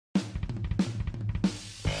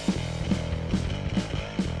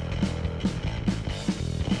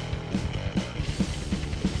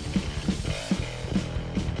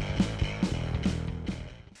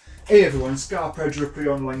Hey everyone, it's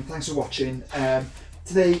predatororpreyonline. Thanks for watching.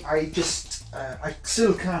 Today I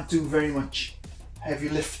still can't do very much heavy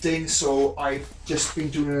lifting, so I've just been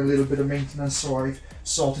doing a little bit of maintenance. So I've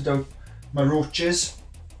sorted out my roaches.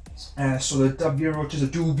 So the W roaches,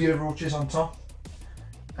 the dubia roaches on top.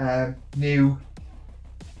 New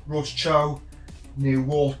roach chow, new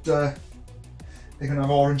water. They're gonna have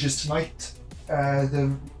oranges tonight.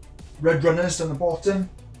 The red runners down the bottom,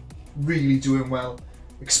 really doing well.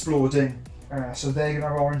 Exploding, so they're gonna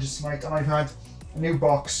have oranges tonight. And I've had a new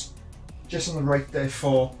box just on the right there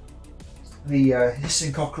for the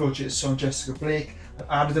hissing cockroaches. So Jessica Blake, I've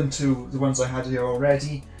added them to the ones I had here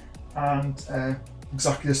already, and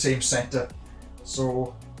exactly the same setup.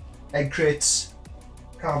 So egg crates,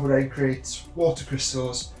 cardboard egg crates, water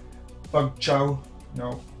crystals, bug chow,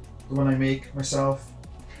 the one I make myself,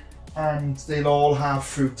 and they'll all have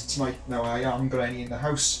fruit tonight. Now I haven't got any in the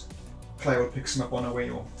house. Claire will pick some up on her way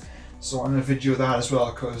home, so I'm going to video that as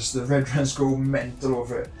well because the red runners go mental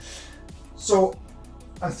over it. So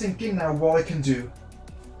I'm thinking now what I can do,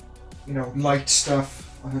 light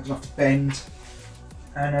stuff. I don't have to bend,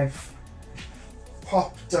 and I've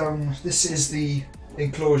popped down. This is the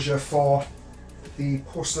enclosure for the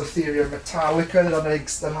Poecilotheria metallica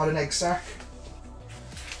that had an egg sac,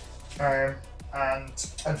 and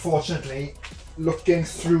unfortunately, looking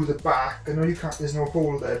through the back, I know you can't. There's no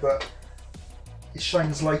hole there, but it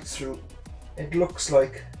shines light through. It looks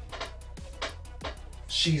like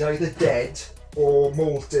she's either dead or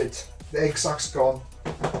molted. The egg sac's gone.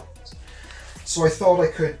 So I thought I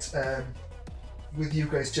could, with you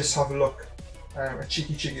guys, just have a look, a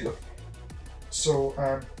cheeky look. So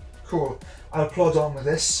cool. I'll plod on with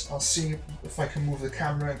this. I'll see if I can move the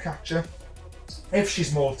camera and capture. If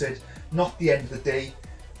she's molted, not the end of the day.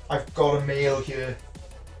 I've got a male here.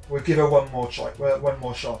 We'll give her one more shot.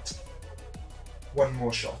 One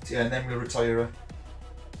more shot, yeah, and then we'll retire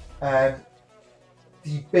her.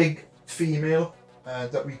 The big female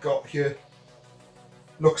that we got here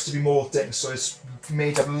looks to be molting, so it's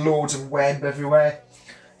made up loads of web everywhere.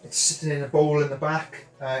 It's sitting in a bowl in the back.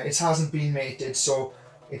 It hasn't been mated, so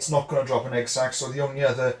it's not going to drop an egg sac. So the only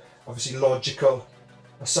other, obviously, logical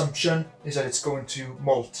assumption is that it's going to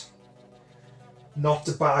molt. Not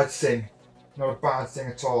a bad thing. Not a bad thing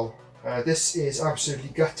at all. This is absolutely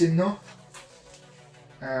gutting though.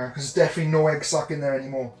 Because there's definitely no egg sac in there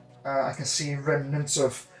anymore. I can see remnants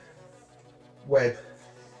of web,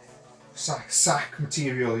 sac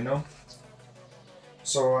material,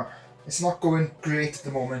 So it's not going great at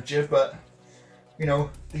the moment, Jiv, but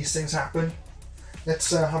these things happen.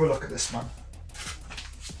 Let's have a look at this, man.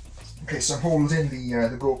 Okay, so I'm holding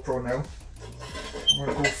the GoPro now. I'm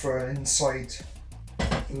gonna go for an inside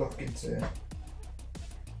look into,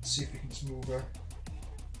 see if we can just move her.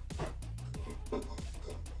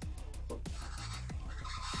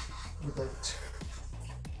 Without,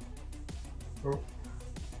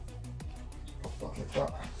 pop that like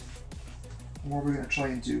that. What we're going to try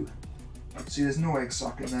and do, see there's no egg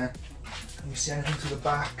sac in there. Can you see anything to the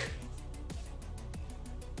back?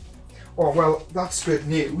 Oh well, that's good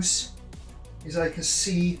news, is I can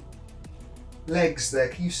see legs there.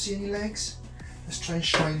 Can you see any legs? Let's try and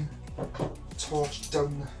shine the torch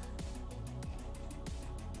down.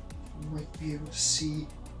 You might be able to see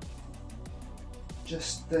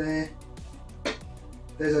just there.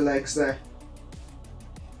 There's her legs there.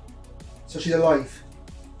 So she's alive.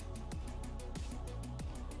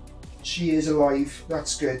 She is alive.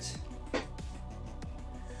 That's good.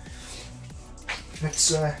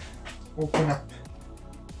 Let's open up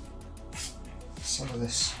some of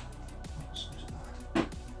this.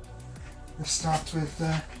 Let's start with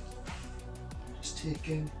just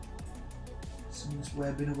taking some of this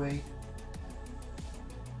webbing away.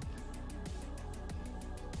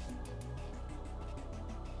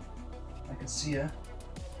 I can see her.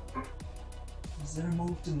 Is there a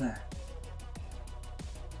molt in there?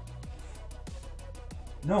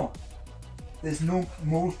 No, there's no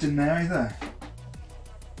molt in there either.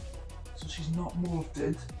 So she's not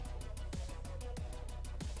molted.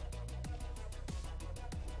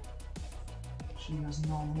 She has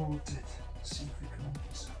not molted. Let's see if we can open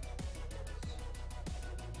this up.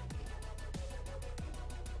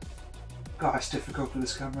 God, it's difficult with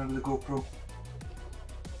this camera with the GoPro.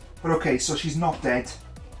 But okay, so she's not dead.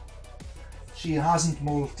 She hasn't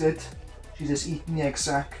molted. She's just eaten the egg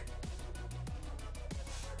sac.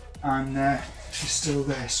 And she's still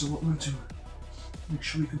there. So what we'll do, make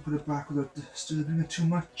sure we can put it back without disturbing her too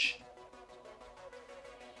much.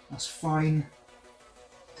 That's fine.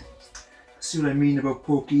 See what I mean about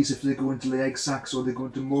pokies, if they go into the egg sacs or they go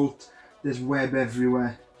into molt, there's web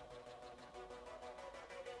everywhere.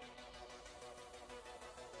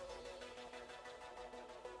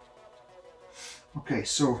 Okay,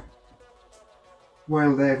 so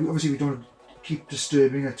while there, obviously we don't keep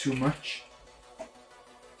disturbing her too much.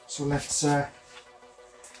 So let's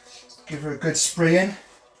give her a good spray in.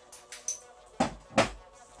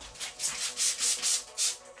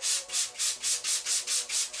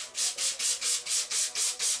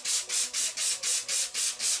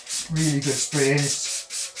 Really good spraying,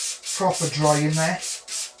 it's proper dry in there.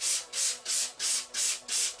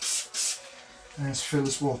 And let's fill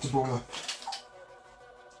this water bowl up.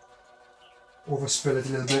 Overspill it a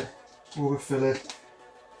little bit, overfill it.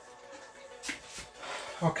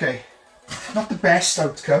 Okay, not the best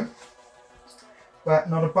outcome, but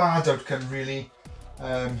not a bad outcome really.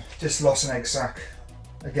 Just lost an egg sac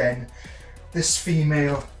again. This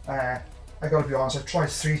female, I gotta be honest, I've tried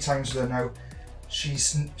 3 times with her now.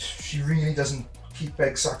 She really doesn't keep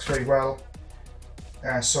egg sacs very well.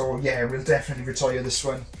 So yeah, we'll definitely retire this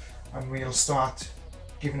one, and we'll start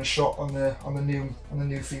giving a shot on the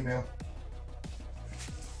new female.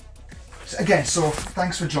 So again, so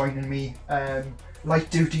thanks for joining me.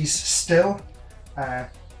 Light duties still,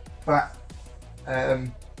 but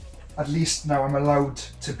at least now I'm allowed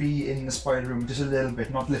to be in the spider room just a little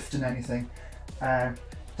bit, not lifting anything.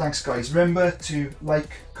 Thanks guys. Remember to like,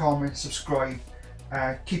 comment, subscribe.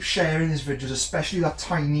 Keep sharing these videos, especially that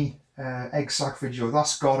tiny egg sac video.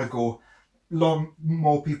 That's gotta go.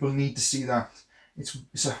 More people need to see that.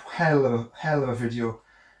 It's a hell of a video,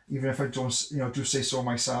 even if I don't do say so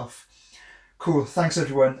myself. Cool. Thanks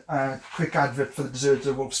everyone. Quick advert for the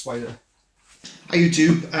Desertas Wolf Spider. Hi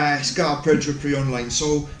YouTube, it's predatororpreyonline.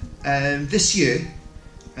 So this year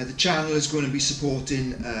the channel is going to be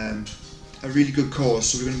supporting a really good cause.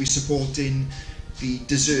 So we're going to be supporting the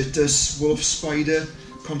Desertas Wolf Spider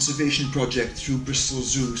conservation project through Bristol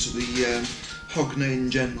Zoo, so the Hogna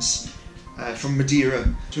Ingens from Madeira.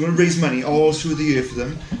 So we're going to raise money all through the year for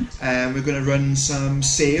them, and we're going to run some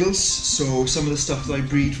sales. So some of the stuff that I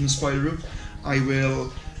breed from the spider room, I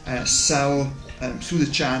will sell through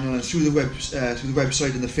the channel and through the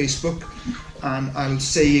website and the Facebook, and I'll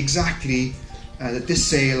say exactly that this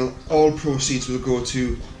sale, all proceeds will go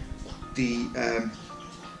to the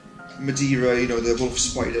Madeira, the wolf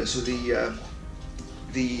spider, so the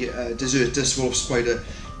Desertas Wolf Spider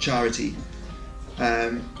charity.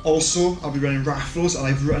 Also, I'll be running raffles, and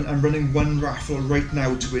I'm running one raffle right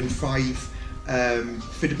now to win 5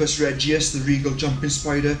 Phidippus regius, the regal jumping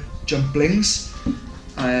spider jumplings,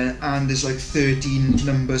 and there's like 13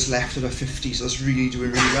 numbers left out of 50, so that's really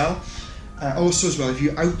doing really well. Also as well, if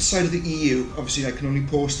you're outside of the EU, obviously I can only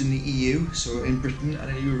post in the EU, so in Britain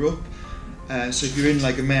and in Europe. So if you're in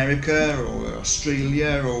like America or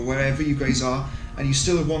Australia or wherever you guys are, and you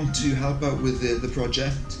still want to help out with the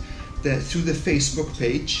project, through the Facebook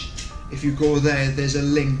page, if you go there, there's a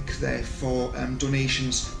link there for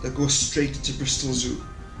donations that go straight to Bristol Zoo.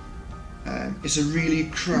 It's a really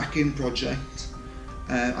cracking project.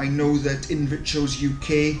 I know that InVitros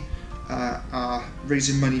UK are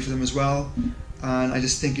raising money for them as well, and I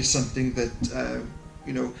just think it's something that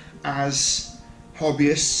as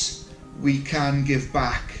hobbyists, we can give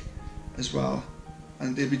back as well,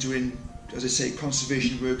 and they'll be doing, as I say,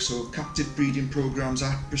 conservation work, so captive breeding programs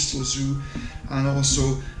at Bristol Zoo, and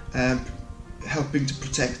also helping to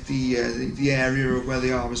protect the area of where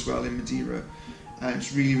they are as well in Madeira.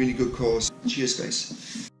 It's really good cause. Cheers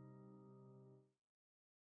guys.